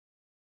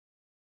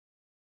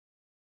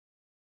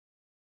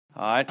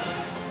All right.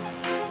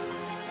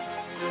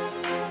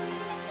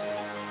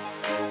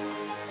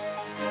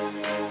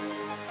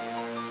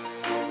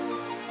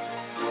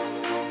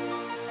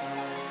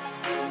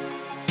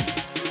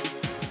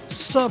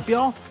 Sup,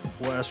 y'all?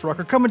 Wes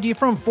Rucker coming to you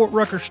from Fort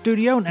Rucker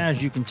Studio, and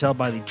as you can tell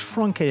by the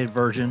truncated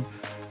version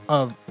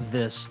of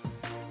this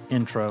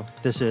intro,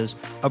 this is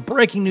a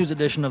breaking news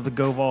edition of the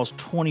Go Vols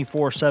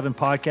 24/7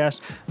 podcast.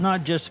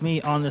 Not just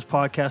me on this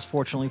podcast,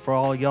 fortunately for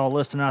all y'all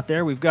listening out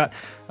there. We've got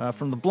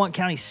from the Blount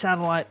County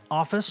satellite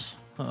office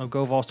of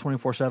Go Vols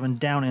 24/7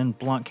 down in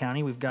Blount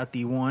County, we've got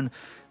the one,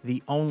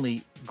 the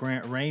only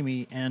Grant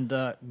Ramey. And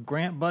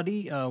Grant,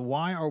 buddy,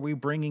 why are we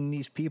bringing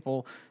these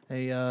people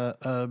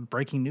a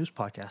breaking news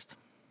podcast?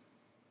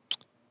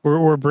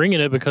 We're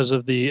bringing it because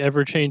of the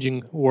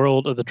ever-changing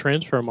world of the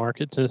transfer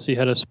market. Tennessee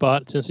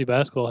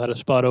basketball had a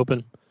spot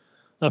open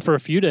for a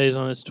few days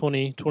on its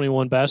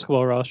 2021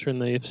 basketball roster,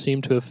 and they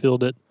seem to have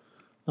filled it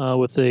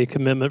with a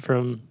commitment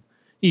from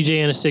E.J.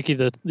 Anasicki,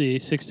 the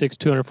 6'6",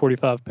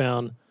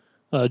 245-pound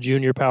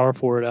junior power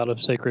forward out of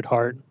Sacred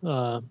Heart.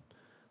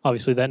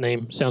 Obviously, that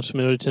name sounds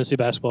familiar to Tennessee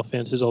basketball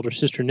fans. His older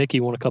sister, Nikki,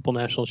 won a couple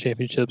national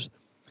championships.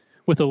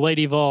 With the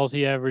Lady Vols,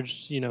 he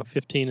averaged,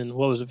 15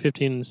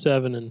 and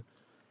 7, and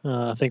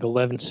I think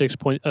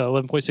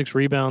 11.6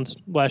 rebounds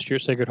last year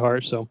at Sacred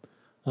Heart. So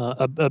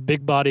a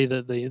big body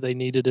that they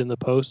needed in the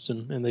post,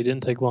 and they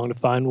didn't take long to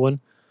find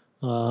one.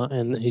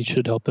 And he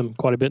should help them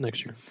quite a bit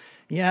next year.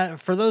 Yeah,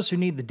 for those who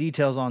need the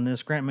details on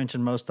this, Grant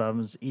mentioned most of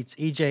them. It's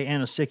E.J.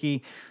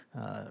 Anasicki,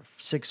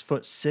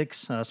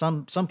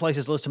 6'6". Some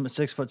places list him at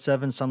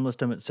 6'7", some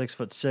list him at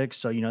 6'6".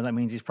 So that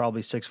means he's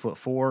probably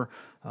 6'4".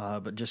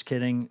 But just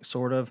kidding,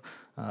 sort of.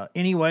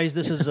 Anyways,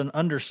 this is an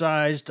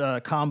undersized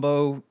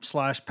combo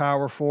 /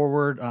 power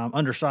forward.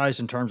 Undersized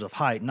in terms of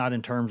height, not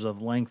in terms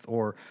of length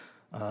or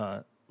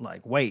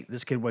weight.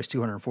 This kid weighs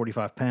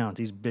 245 pounds.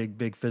 He's a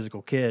big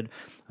physical kid.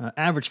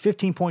 Averaged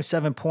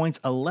 15.7 points,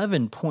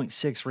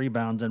 11.6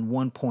 rebounds, and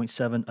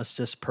 1.7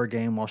 assists per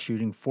game while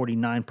shooting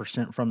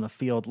 49% from the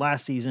field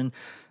last season.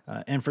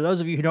 And for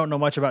those of you who don't know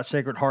much about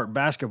Sacred Heart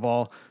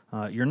basketball,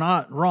 you're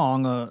not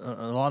wrong.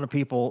 A lot of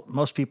people,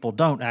 most people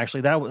don't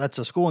actually. That's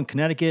a school in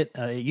Connecticut.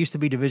 It used to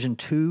be Division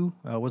II,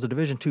 was a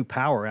Division II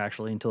power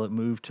actually until it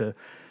moved to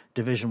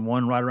Division I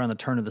right around the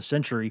turn of the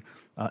century.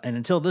 And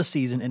until this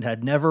season, it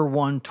had never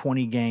won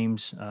 20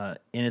 games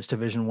in its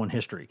Division I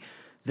history.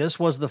 This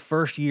was the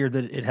first year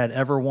that it had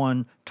ever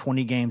won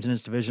 20 games in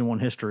its Division I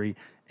history,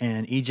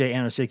 and E.J.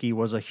 Anasicki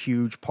was a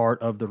huge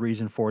part of the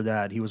reason for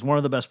that. He was one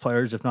of the best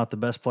players, if not the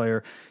best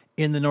player,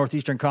 in the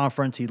Northeastern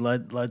Conference. He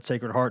led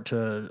Sacred Heart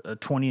to a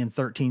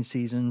 20-13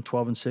 season,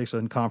 12-6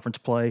 in conference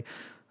play.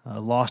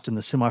 Lost in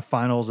the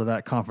semifinals of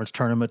that conference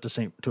tournament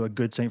to a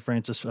good St.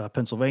 Francis,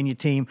 Pennsylvania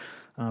team.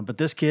 But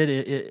this kid,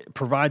 it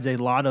provides a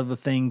lot of the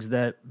things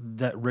that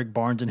Rick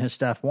Barnes and his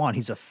staff want.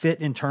 He's a fit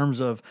in terms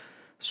of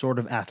sort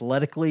of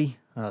athletically,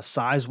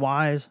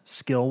 size-wise,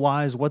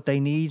 skill-wise, what they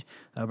need.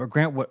 But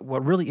Grant,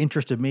 what really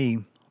interested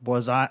me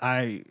was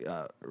I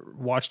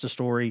watched a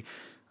story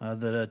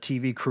that a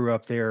TV crew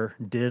up there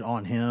did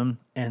on him,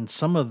 and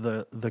some of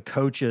the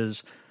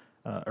coaches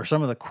or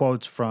some of the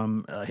quotes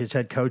from his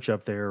head coach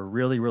up there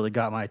really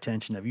got my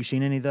attention. Have you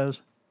seen any of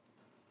those?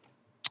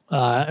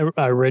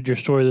 I read your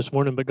story this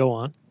morning, but go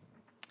on.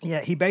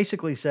 Yeah, he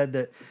basically said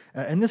that,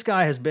 and this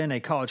guy has been a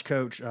college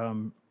coach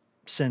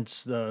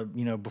since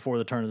before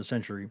the turn of the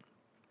century.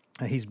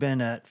 He's been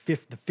at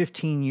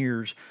 15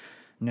 years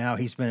now.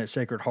 He's been at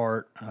Sacred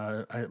Heart,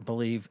 I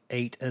believe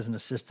 8 as an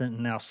assistant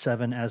and now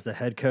 7 as the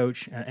head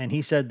coach. And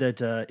he said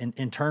that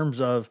in terms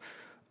of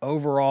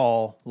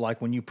overall,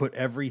 like when you put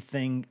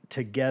everything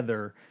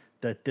together,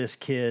 that this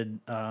kid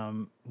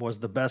was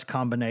the best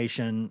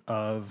combination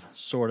of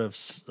sort of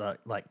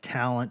like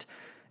talent,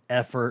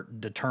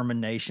 effort,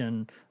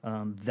 determination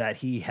that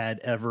he had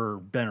ever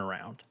been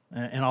around.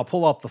 And I'll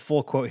pull up the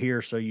full quote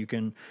here so you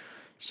can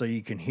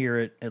hear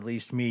it, at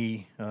least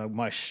me,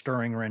 my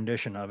stirring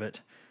rendition of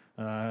it.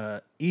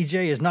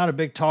 EJ is not a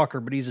big talker,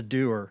 but he's a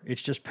doer.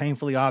 It's just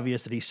painfully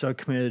obvious that he's so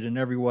committed in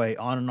every way,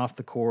 on and off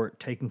the court,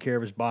 taking care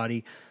of his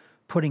body,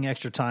 putting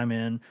extra time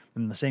in,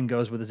 and the same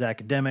goes with his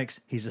academics.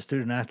 He's a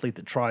student athlete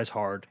that tries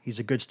hard. He's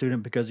a good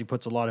student because he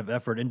puts a lot of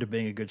effort into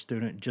being a good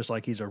student, just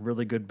like he's a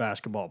really good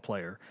basketball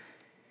player.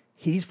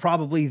 He's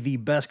probably the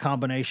best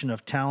combination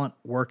of talent,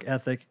 work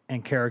ethic,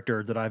 and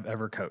character that I've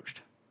ever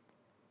coached.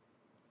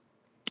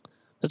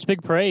 That's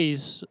big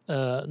praise,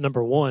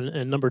 number one.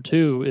 And number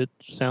two, it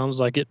sounds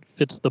like it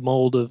fits the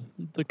mold of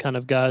the kind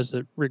of guys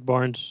that Rick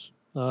Barnes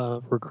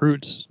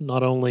recruits,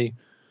 not only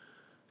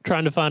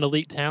trying to find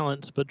elite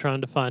talents, but trying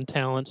to find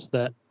talents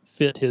that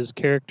fit his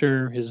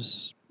character,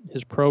 his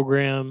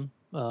program,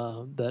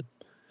 that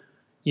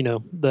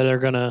are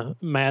going to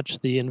match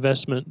the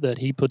investment that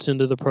he puts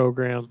into the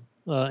program.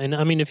 And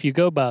I mean, if you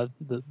go by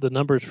the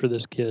numbers for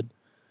this kid,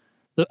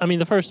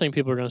 the first thing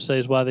people are going to say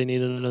is why they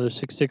needed another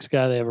 6'6"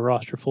 guy. They have a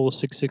roster full of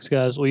 6'6"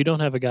 guys. Well, you don't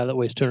have a guy that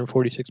weighs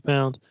 246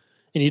 pounds,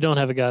 and you don't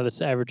have a guy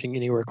that's averaging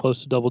anywhere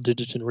close to double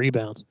digits in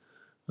rebounds.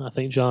 I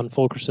think John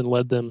Fulkerson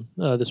led them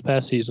this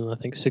past season. I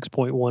think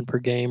 6.1 per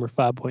game or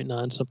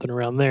 5.9, something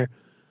around there.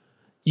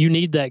 You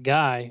need that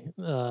guy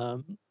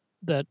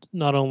that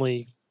not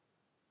only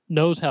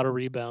knows how to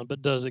rebound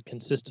but does it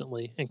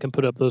consistently and can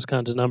put up those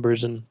kinds of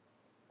numbers. And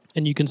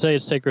you can say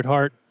it's Sacred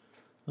Heart,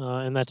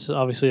 and that's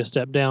obviously a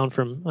step down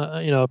from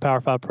a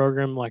Power 5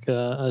 program like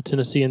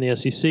Tennessee and the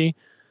SEC.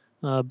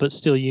 But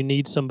still, you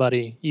need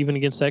somebody, even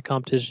against that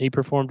competition. He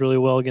performed really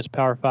well against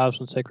Power 5s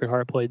when Sacred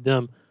Heart played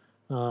them.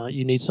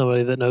 You need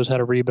somebody that knows how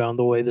to rebound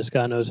the way this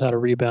guy knows how to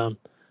rebound.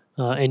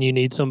 And you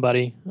need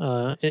somebody,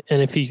 and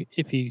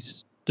if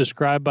he's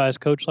described by his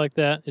coach like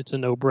that, it's a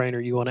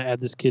no-brainer. You want to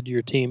add this kid to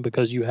your team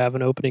because you have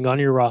an opening on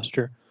your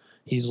roster.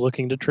 He's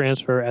looking to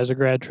transfer as a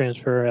grad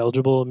transfer,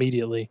 eligible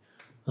immediately.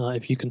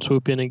 If you can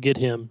swoop in and get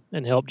him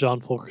and help John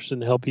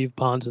Fulkerson, help Yves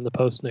Pons in the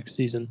post next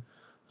season,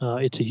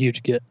 it's a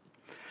huge get.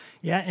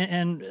 Yeah,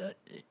 and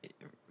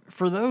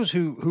for those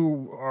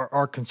who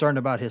are concerned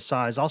about his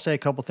size, I'll say a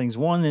couple things.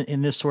 One,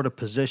 in this sort of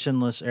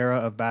positionless era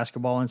of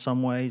basketball in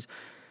some ways,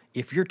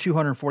 if you're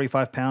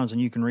 245 pounds and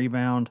you can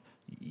rebound,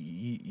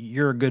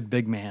 you're a good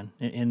big man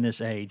in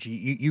this age.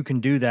 You can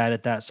do that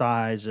at that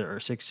size, or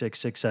 6'6",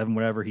 6'7",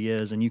 whatever he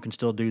is, and you can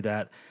still do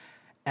that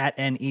at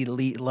an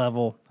elite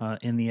level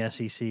in the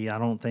SEC. I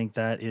don't think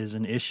that is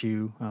an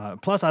issue.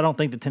 Plus, I don't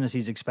think that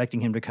Tennessee's expecting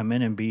him to come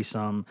in and be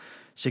some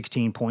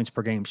 16 points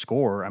per game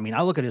scorer. I mean,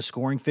 I look at his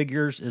scoring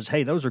figures as,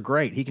 hey, those are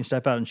great. He can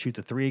step out and shoot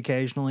the three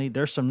occasionally.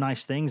 There's some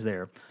nice things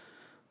there.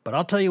 But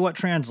I'll tell you what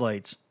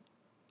translates.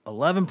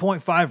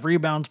 11.5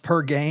 rebounds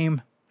per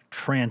game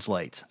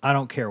translates. I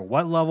don't care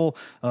what level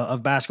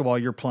of basketball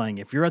you're playing.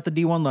 If you're at the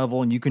D1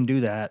 level and you can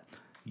do that,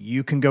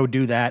 you can go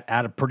do that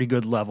at a pretty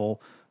good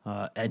level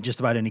at just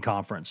about any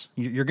conference.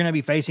 You're going to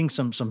be facing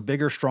some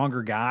bigger,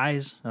 stronger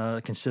guys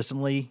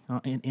consistently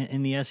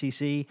in the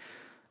SEC.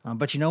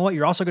 But you know what?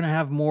 You're also going to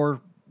have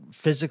more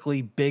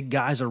physically big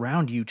guys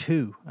around you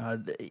too.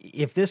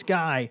 If this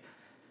guy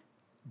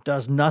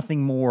does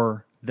nothing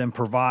more than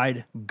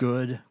provide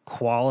good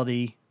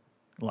quality,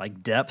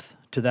 like depth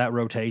to that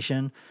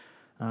rotation,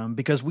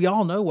 because we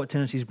all know what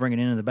Tennessee's bringing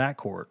into the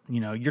backcourt. You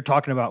know, you're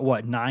talking about,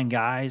 9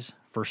 guys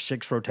for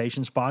 6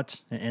 rotation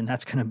spots, and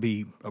that's going to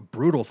be a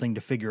brutal thing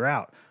to figure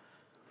out.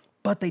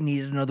 But they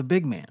needed another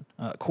big man.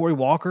 Corey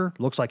Walker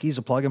looks like he's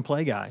a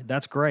plug-and-play guy.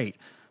 That's great.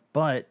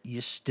 But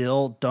you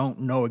still don't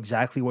know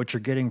exactly what you're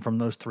getting from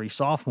those 3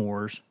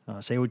 sophomores.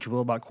 Say what you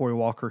will about Corey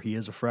Walker. He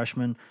is a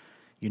freshman.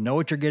 You know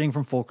what you're getting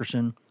from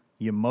Fulkerson.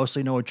 You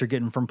mostly know what you're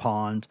getting from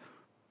Pond.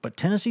 But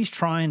Tennessee's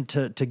trying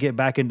to get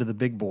back into the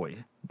big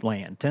boy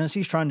land.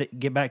 Tennessee's trying to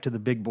get back to the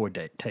big boy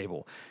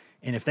table.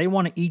 And if they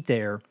want to eat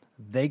there,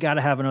 they got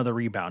to have another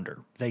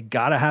rebounder. They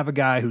got to have a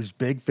guy who's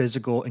big,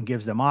 physical, and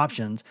gives them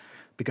options.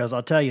 Because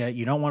I'll tell you,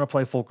 you don't want to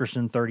play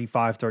Fulkerson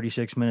 35,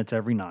 36 minutes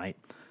every night.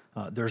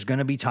 There's going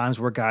to be times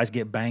where guys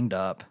get banged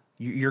up.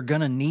 You're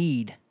going to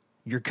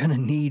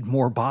need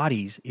more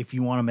bodies if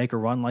you want to make a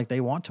run like they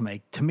want to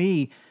make. To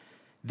me,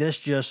 this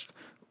just,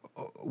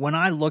 when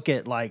I look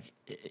at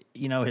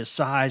his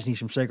size and he's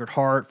from Sacred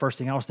Heart, first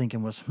thing I was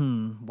thinking was,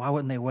 why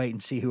wouldn't they wait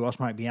and see who else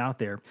might be out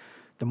there?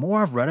 The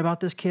more I've read about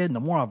this kid and the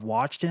more I've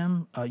watched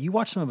him, you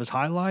watch some of his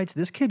highlights,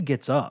 this kid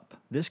gets up.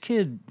 This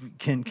kid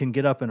can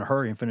get up in a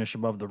hurry and finish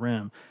above the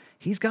rim.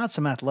 He's got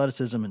some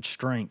athleticism and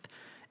strength.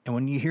 And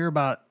when you hear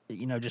about,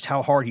 just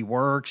how hard he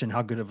works and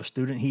how good of a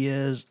student he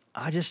is,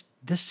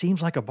 this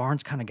seems like a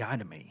Barnes kind of guy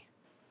to me.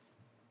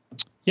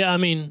 Yeah, I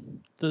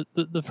mean,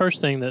 the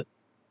first thing that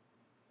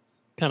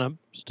kind of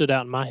stood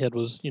out in my head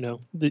was,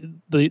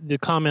 the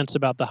comments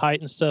about the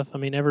height and stuff. I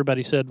mean,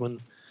 everybody said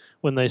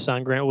when they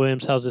signed Grant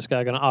Williams, how's this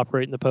guy going to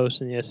operate in the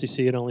post in the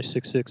SEC at only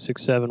 6'6",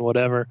 6'7",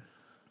 whatever.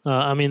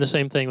 I mean, the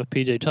same thing with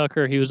P.J.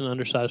 Tucker. He was an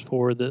undersized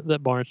forward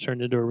that Barnes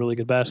turned into a really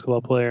good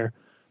basketball player.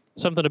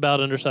 Something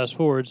about undersized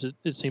forwards,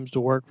 it seems to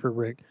work for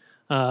Rick.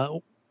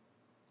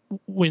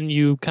 When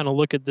you kind of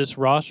look at this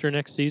roster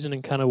next season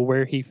and kind of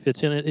where he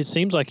fits in, it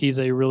seems like he's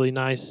a really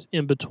nice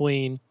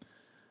in-between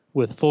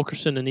with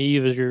Fulkerson and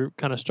Eve as your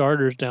kind of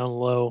starters down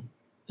low.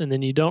 And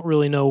then you don't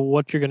really know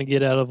what you're going to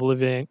get out of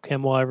Olivier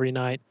Campbell every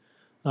night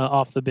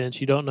off the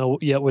bench. You don't know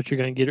yet what you're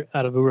going to get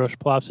out of Uroš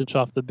Plavšić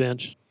off the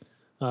bench.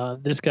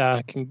 This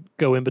guy can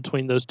go in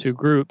between those two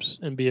groups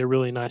and be a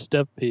really nice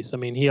depth piece. I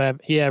mean, he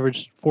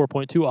averaged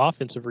 4.2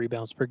 offensive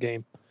rebounds per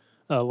game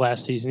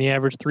last season. He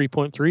averaged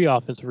 3.3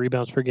 offensive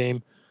rebounds per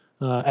game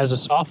as a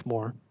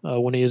sophomore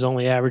when he was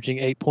only averaging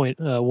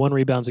 8.1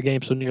 rebounds a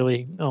game. So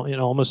nearly,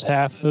 almost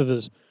half of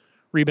his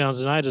rebounds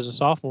a night as a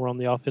sophomore on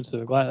the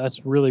offensive glass.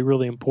 That's really,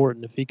 really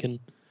important. If he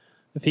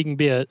can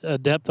be a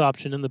depth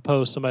option in the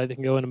post, somebody that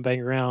can go in and bang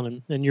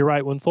around. And you're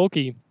right,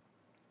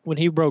 when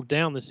he broke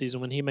down this season,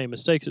 when he made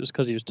mistakes, it was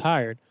because he was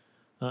tired.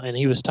 And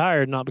he was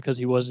tired not because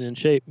he wasn't in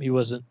shape. He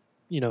wasn't,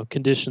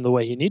 conditioned the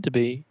way he needed to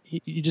be.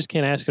 You just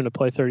can't ask him to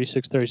play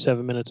 36,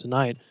 37 minutes a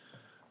night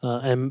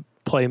and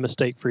play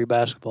mistake-free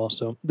basketball.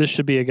 So this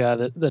should be a guy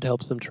that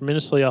helps them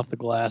tremendously off the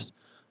glass,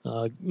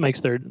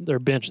 makes their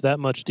bench that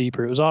much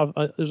deeper.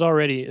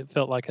 It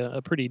felt like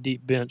a pretty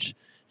deep bench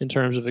in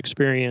terms of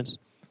experience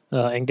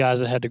and guys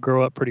that had to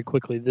grow up pretty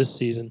quickly this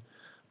season.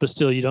 But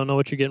still, you don't know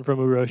what you're getting from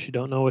Urosh. You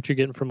don't know what you're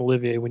getting from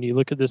Olivier. When you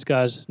look at this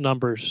guy's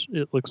numbers,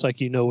 it looks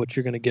like you know what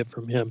you're going to get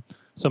from him.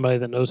 Somebody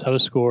that knows how to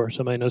score,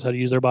 somebody knows how to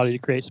use their body to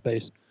create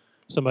space,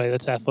 somebody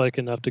that's athletic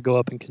enough to go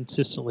up and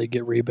consistently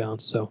get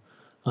rebounds. So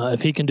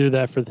if he can do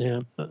that for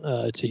them,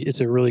 it's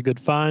a really good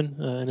find,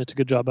 and it's a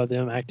good job by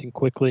them acting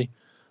quickly.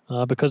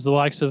 Because the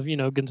likes of,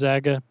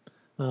 Gonzaga,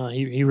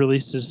 he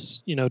released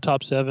his,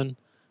 top 7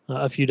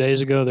 a few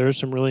days ago. There's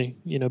some really,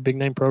 big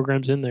name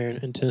programs in there,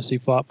 and Tennessee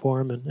fought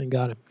for him and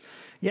got him.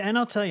 Yeah, and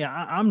I'll tell you,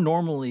 I'm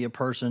normally a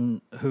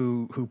person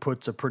who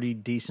puts a pretty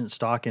decent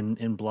stock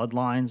in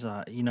bloodlines.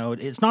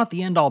 It's not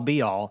the end all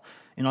be all,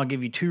 and I'll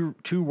give you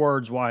two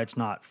words why it's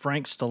not.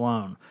 Frank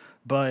Stallone,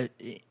 but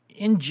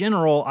in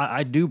general,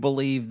 I do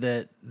believe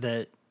that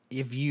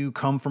if you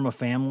come from a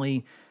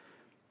family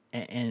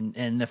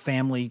and the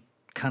family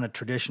kind of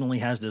traditionally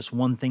has this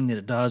one thing that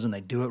it does and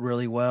they do it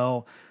really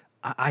well,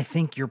 I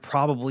think you're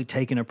probably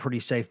taking a pretty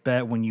safe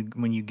bet when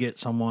you get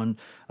someone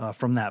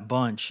from that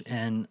bunch.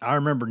 And I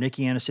remember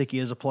Nikki Anisicki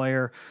as a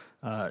player.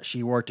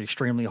 She worked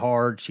extremely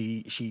hard.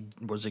 She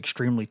was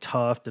extremely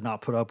tough, did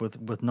not put up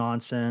with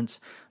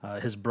nonsense.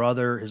 His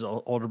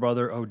older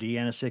brother, O.D.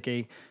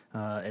 Anisicki,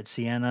 at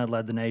Siena,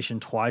 led the nation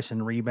twice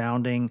in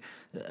rebounding.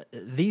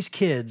 These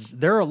kids,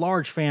 they're a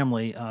large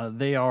family. I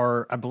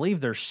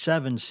believe there's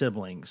 7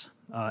 siblings,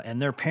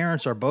 and their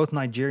parents are both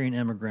Nigerian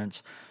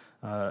immigrants.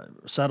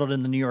 Settled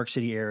in the New York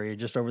City area,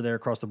 just over there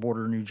across the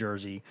border of New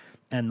Jersey.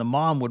 And the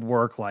mom would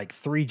work like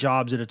 3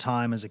 jobs at a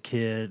time as a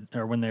kid,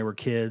 or when they were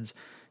kids,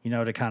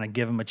 to kind of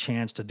give them a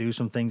chance to do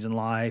some things in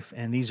life.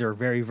 And these are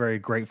very, very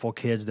grateful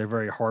kids. They're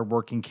very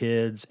hardworking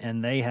kids,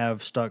 and they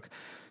have stuck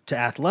to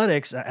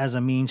athletics as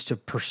a means to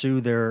pursue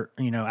their,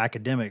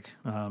 academic,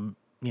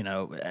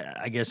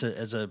 I guess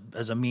as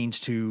a means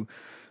to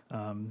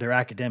their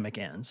academic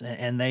ends.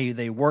 And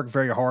they work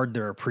very hard.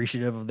 They're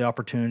appreciative of the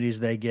opportunities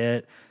they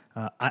get.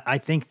 I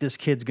think this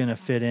kid's going to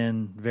fit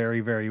in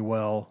very, very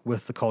well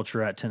with the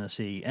culture at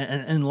Tennessee.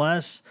 And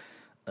unless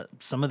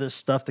some of this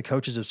stuff the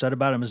coaches have said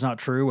about him is not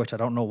true, which I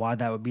don't know why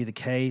that would be the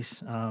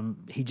case,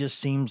 he just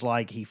seems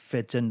like he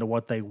fits into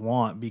what they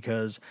want.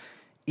 Because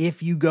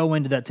if you go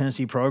into that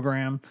Tennessee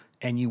program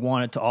and you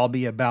want it to all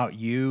be about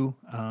you,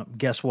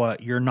 guess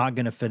what? You're not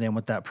going to fit in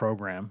with that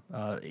program.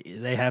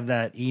 They have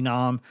that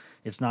Enom.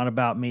 It's not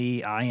about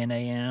me,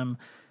 INAM.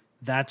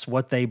 That's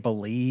what they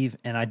believe,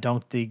 and I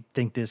don't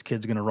think this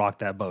kid's going to rock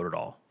that boat at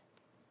all.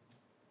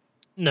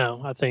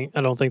 No, I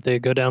don't think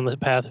they'd go down the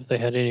path if they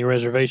had any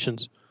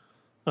reservations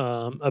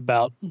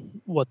about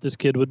what this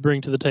kid would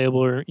bring to the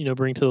table or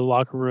bring to the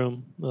locker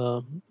room.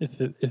 If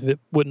it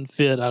wouldn't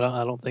fit,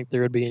 I don't think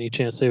there would be any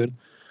chance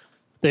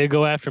they'd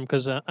go after him,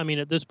 because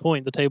at this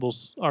point the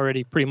table's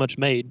already pretty much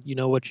made. You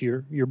know what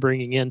you're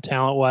bringing in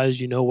talent wise.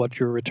 You know what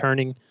you're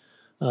returning.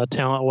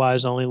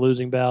 Talent-wise, only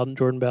losing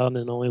Jordan Bowden,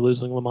 and only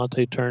losing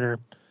Lamonte Turner,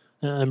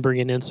 and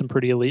bringing in some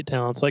pretty elite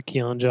talents like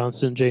Keon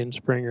Johnson, Jaden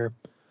Springer,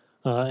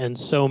 and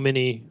so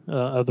many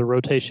of the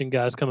rotation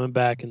guys coming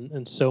back,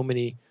 and so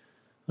many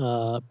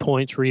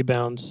points,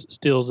 rebounds,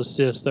 steals,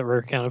 assists that were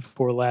accounted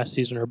for last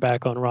season are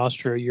back on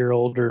roster, a year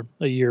older,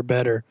 a year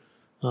better.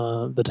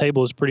 The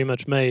table is pretty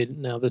much made.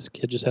 Now this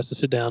kid just has to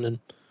sit down and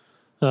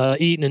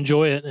eat and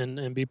enjoy it,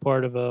 and be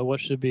part of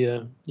what should be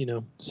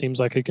seems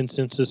like a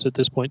consensus at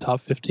this point, top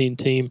 15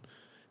 team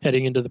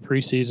heading into the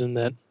preseason,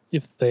 that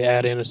if they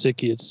add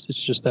Anisicki, it's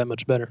just that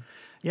much better.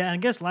 Yeah, and I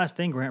guess last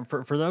thing, Grant,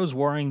 for those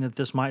worrying that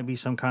this might be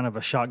some kind of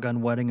a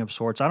shotgun wedding of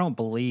sorts, I don't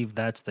believe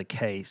that's the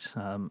case.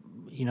 The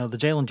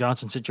Jalen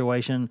Johnson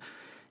situation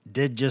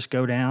did just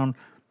go down,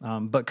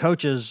 but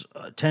coaches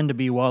tend to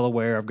be well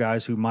aware of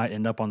guys who might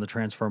end up on the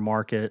transfer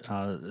market.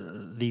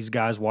 These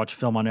guys watch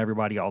film on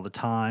everybody all the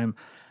time.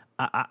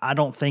 I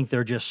don't think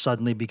they're just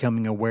suddenly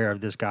becoming aware of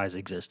this guy's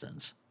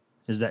existence.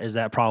 Is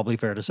that probably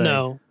fair to say?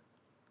 No.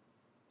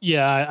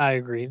 Yeah, I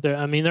agree. There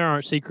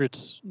aren't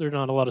secrets. There are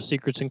not a lot of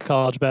secrets in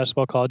college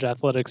basketball, college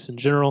athletics in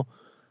general.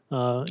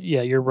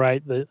 Yeah, you're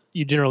right that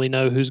you generally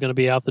know who's going to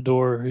be out the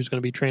door, who's going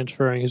to be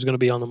transferring, who's going to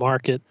be on the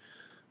market.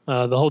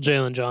 The whole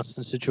Jalen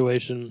Johnson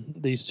situation,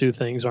 these two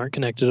things aren't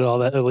connected at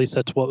all. At least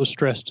that's what was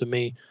stressed to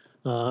me.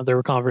 There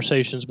were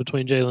conversations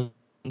between Jalen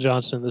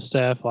Johnson and the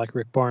staff, like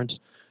Rick Barnes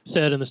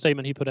said in the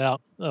statement he put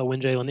out when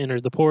Jalen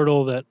entered the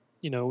portal, that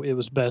it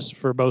was best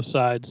for both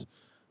sides,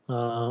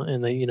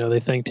 and they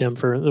thanked him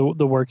for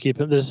the work he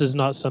put. This is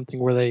not something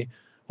where they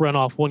run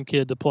off one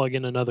kid to plug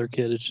in another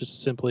kid. It's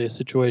just simply a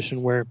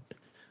situation where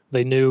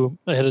they knew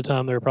ahead of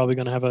time they were probably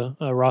going to have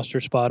a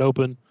roster spot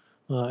open,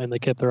 and they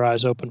kept their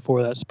eyes open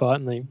for that spot,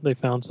 and they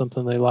found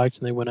something they liked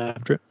and they went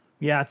after it.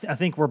 Yeah, I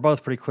think we're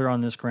both pretty clear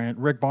on this, Grant.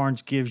 Rick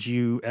Barnes gives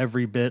you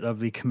every bit of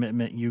the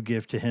commitment you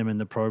give to him in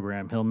the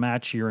program. He'll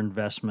match your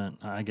investment,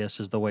 I guess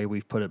is the way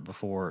we've put it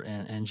before.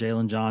 And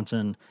Jalen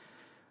Johnson,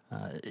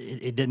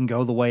 it didn't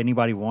go the way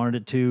anybody wanted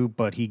it to,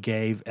 but he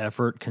gave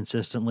effort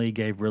consistently,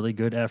 gave really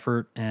good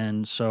effort.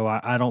 And so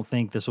I don't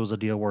think this was a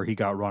deal where he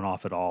got run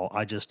off at all.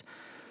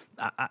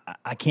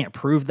 I can't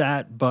prove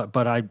that,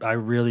 but I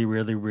really,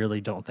 really, really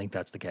don't think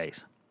that's the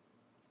case.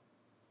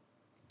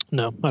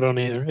 No, I don't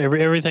either.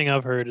 Everything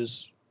I've heard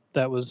is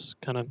that was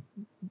kind of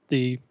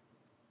the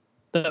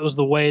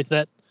way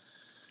that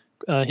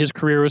his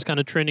career was kind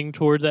of trending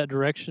toward that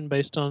direction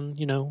based on,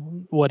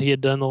 what he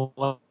had done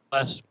the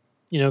last,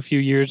 few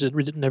years.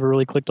 It never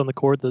really clicked on the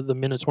court. The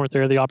minutes weren't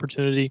there. The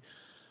opportunity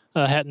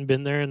hadn't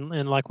been there.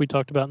 And like we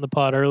talked about in the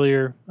pod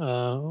earlier,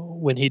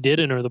 when he did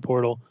enter the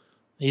portal,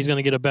 he's going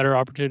to get a better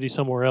opportunity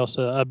somewhere else,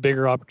 a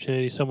bigger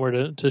opportunity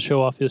somewhere to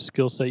show off his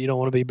skill set. You don't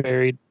want to be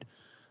buried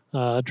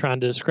trying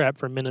to scrap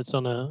for minutes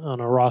on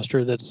a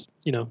roster that's,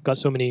 got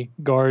so many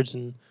guards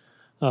and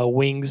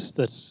wings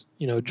that's,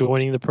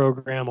 joining the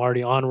program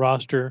already on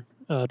roster,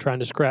 trying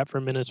to scrap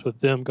for minutes with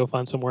them. Go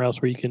find somewhere else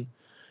where you can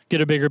get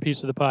a bigger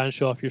piece of the pie and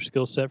show off your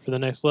skill set for the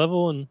next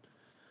level. And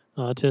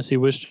Tennessee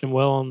wished him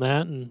well on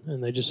that,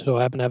 and they just so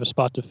happened to have a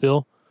spot to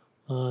fill.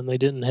 And they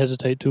didn't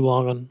hesitate too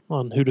long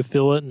on who to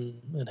fill it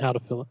and how to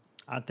fill it.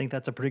 I think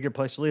that's a pretty good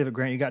place to leave it.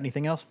 Grant, you got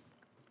anything else?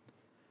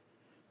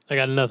 I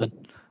got nothing.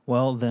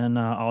 Well, then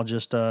I'll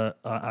just,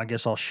 I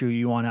guess I'll shoo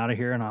you on out of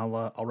here, and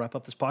I'll wrap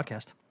up this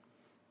podcast.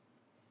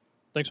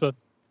 Thanks, bud.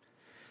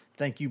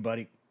 Thank you,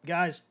 buddy.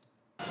 Guys,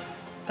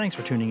 thanks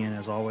for tuning in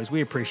as always.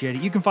 We appreciate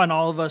it. You can find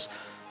all of us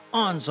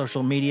on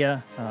social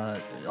media.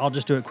 I'll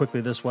just do it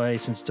quickly this way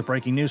since it's a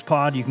breaking news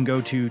pod. You can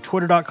go to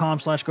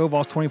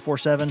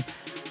twitter.com/GoVols247,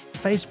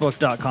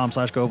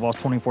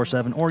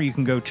 facebook.com/GoVols247, or you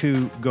can go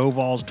to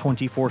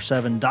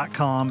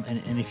GoVols247.com.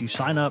 And if you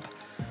sign up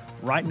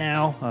right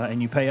now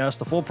and you pay us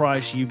the full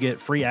price, you get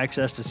free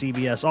access to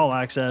CBS All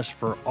Access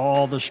for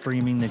all the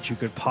streaming that you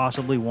could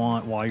possibly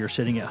want while you're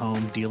sitting at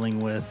home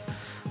dealing with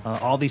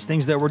all these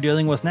things that we're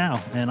dealing with now.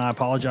 And I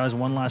apologize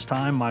one last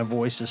time. My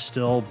voice is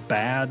still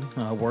bad,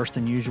 worse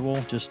than usual.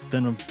 Just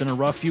been a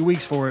rough few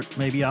weeks for it.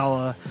 Maybe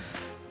I'll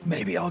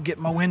get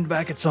my wind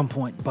back at some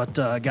point. But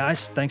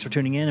guys, thanks for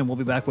tuning in, and we'll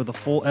be back with a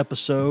full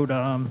episode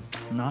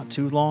not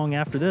too long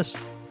after this.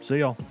 See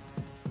y'all.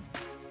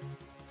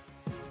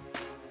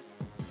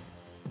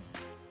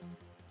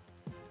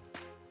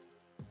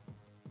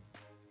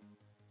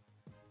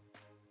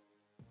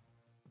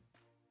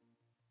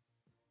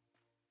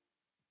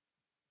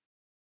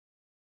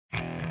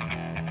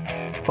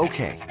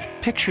 Okay,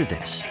 picture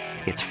this.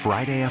 It's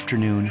Friday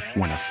afternoon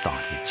when a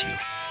thought hits you.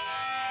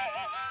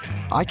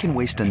 I can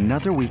waste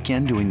another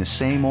weekend doing the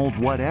same old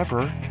whatever,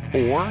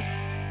 or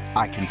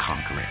I can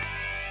conquer it.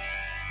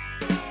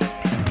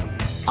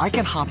 I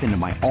can hop into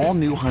my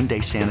all-new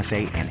Hyundai Santa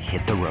Fe and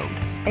hit the road.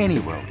 Any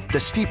road. The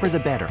steeper, the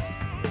better.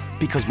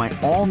 Because my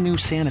all-new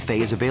Santa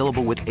Fe is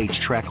available with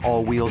H-Track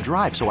all-wheel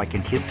drive, so I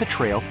can hit the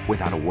trail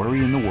without a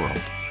worry in the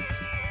world.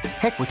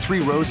 Heck, with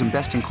 3 rows and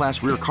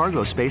best-in-class rear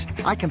cargo space,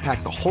 I can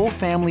pack the whole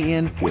family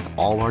in with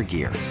all our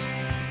gear.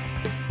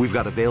 We've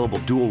got available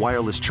dual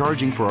wireless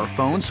charging for our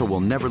phones, so we'll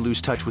never lose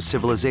touch with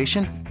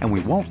civilization, and we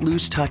won't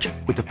lose touch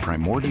with the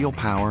primordial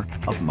power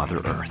of Mother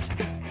Earth.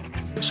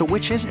 So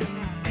which is it?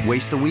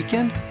 Waste the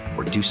weekend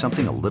or do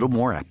something a little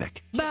more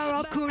epic?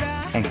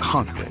 And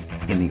conquer it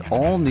in the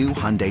all-new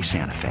Hyundai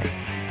Santa Fe.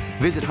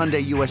 Visit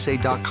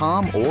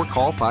HyundaiUSA.com or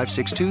call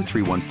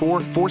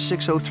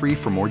 562-314-4603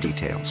 for more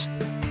details.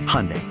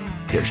 Hyundai,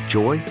 there's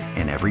joy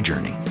in every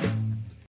journey.